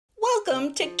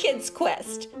Welcome to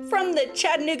KidsQuest from the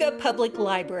Chattanooga Public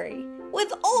Library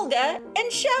with Olga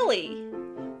and Shelley.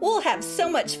 We'll have so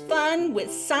much fun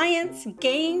with science,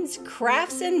 games,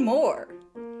 crafts, and more.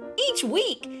 Each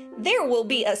week, there will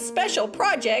be a special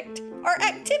project or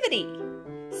activity.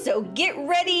 So get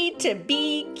ready to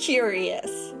be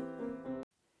curious.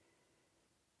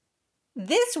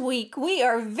 This week, we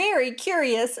are very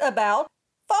curious about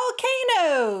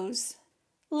volcanoes.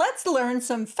 Let's learn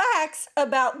some facts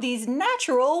about these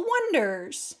natural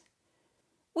wonders.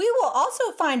 We will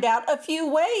also find out a few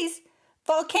ways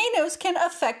volcanoes can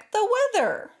affect the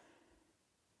weather.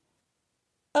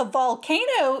 A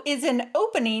volcano is an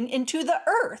opening into the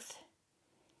earth.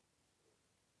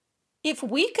 If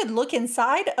we could look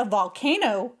inside a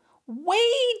volcano, way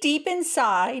deep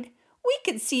inside, we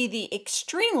could see the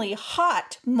extremely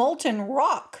hot molten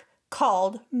rock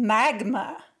called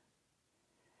magma.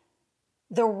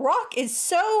 The rock is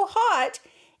so hot,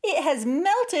 it has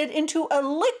melted into a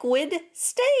liquid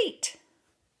state.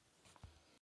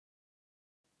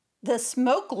 The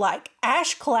smoke-like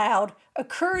ash cloud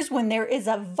occurs when there is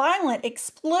a violent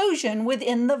explosion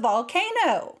within the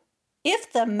volcano.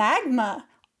 If the magma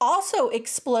also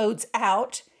explodes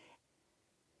out,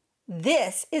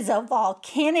 this is a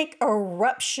volcanic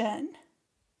eruption.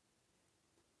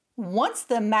 Once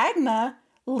the magma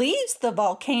leaves the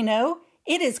volcano,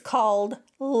 it is called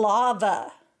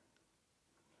lava.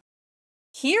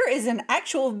 Here is an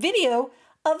actual video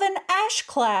of an ash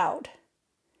cloud.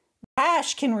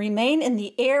 Ash can remain in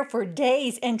the air for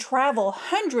days and travel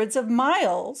hundreds of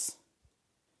miles.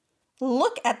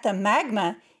 Look at the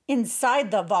magma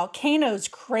inside the volcano's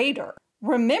crater.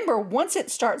 Remember, once it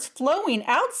starts flowing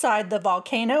outside the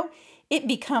volcano, it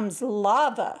becomes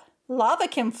lava. Lava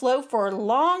can flow for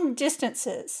long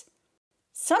distances.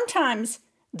 Sometimes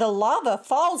the lava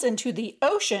falls into the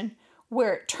ocean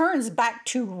where it turns back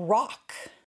to rock.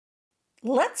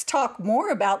 Let's talk more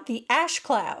about the ash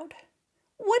cloud.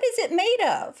 What is it made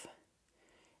of?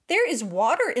 There is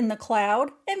water in the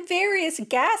cloud and various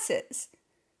gases,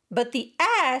 but the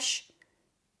ash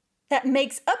that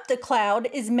makes up the cloud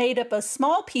is made up of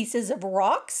small pieces of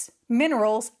rocks,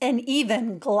 minerals, and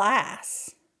even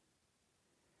glass.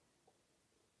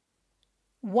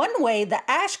 One way the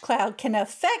ash cloud can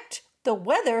affect the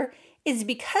weather is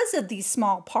because of these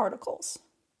small particles.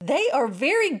 They are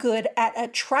very good at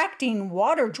attracting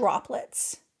water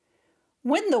droplets.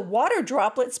 When the water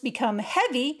droplets become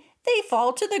heavy, they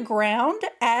fall to the ground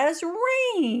as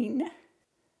rain.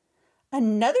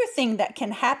 Another thing that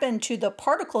can happen to the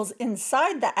particles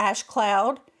inside the ash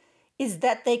cloud is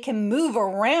that they can move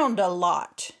around a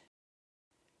lot.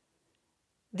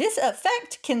 This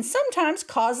effect can sometimes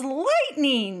cause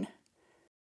lightning.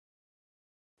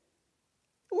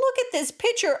 Look at this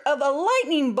picture of a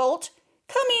lightning bolt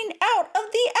coming out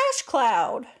of the ash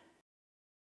cloud.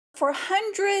 For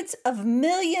hundreds of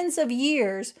millions of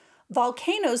years,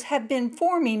 volcanoes have been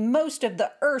forming most of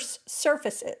the Earth's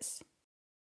surfaces.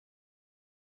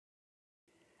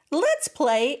 Let's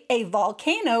play a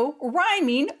volcano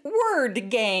rhyming word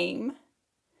game.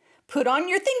 Put on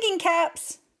your thinking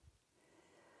caps.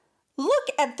 Look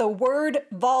at the word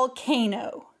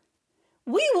volcano.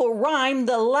 We will rhyme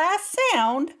the last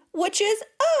sound, which is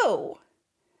O.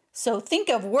 So think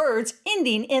of words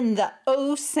ending in the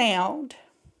O sound.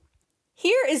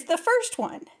 Here is the first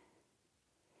one.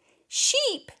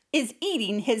 Sheep is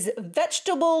eating his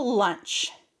vegetable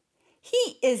lunch.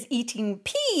 He is eating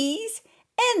peas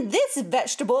and this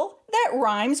vegetable that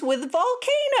rhymes with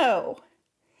volcano.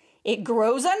 It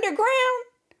grows underground.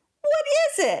 What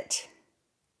is it?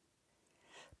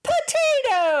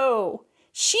 Potato!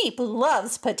 Sheep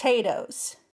loves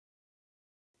potatoes.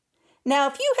 Now,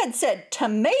 if you had said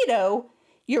tomato,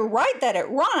 you're right that it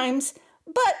rhymes,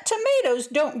 but tomatoes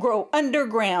don't grow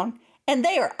underground, and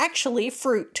they are actually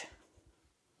fruit.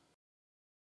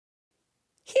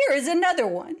 Here is another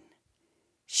one.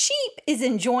 Sheep is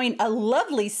enjoying a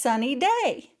lovely sunny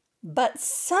day, but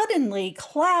suddenly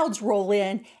clouds roll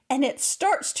in and it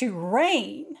starts to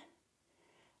rain.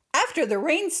 After the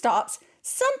rain stops,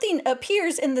 something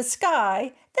appears in the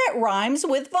sky that rhymes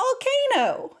with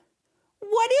volcano.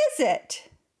 What is it?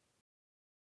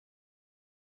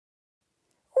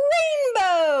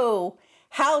 Rainbow!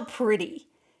 How pretty!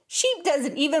 Sheep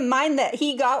doesn't even mind that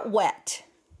he got wet.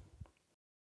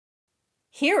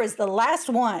 Here is the last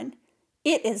one.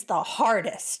 It is the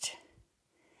hardest.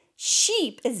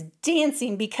 Sheep is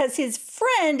dancing because his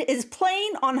friend is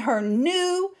playing on her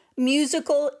new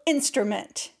musical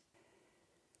instrument.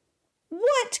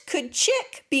 What could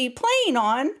Chick be playing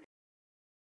on?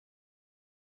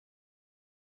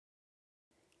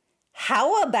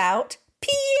 How about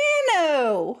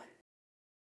piano?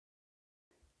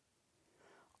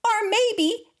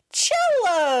 maybe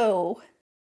cello.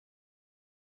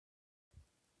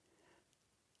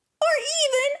 Or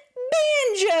even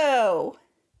banjo.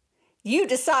 You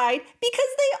decide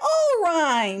because they all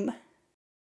rhyme.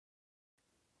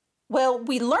 Well,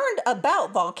 we learned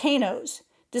about volcanoes,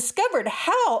 discovered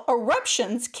how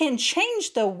eruptions can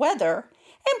change the weather,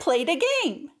 and played a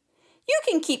game. You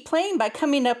can keep playing by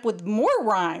coming up with more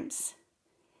rhymes.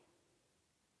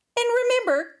 And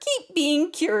remember, keep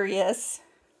being curious.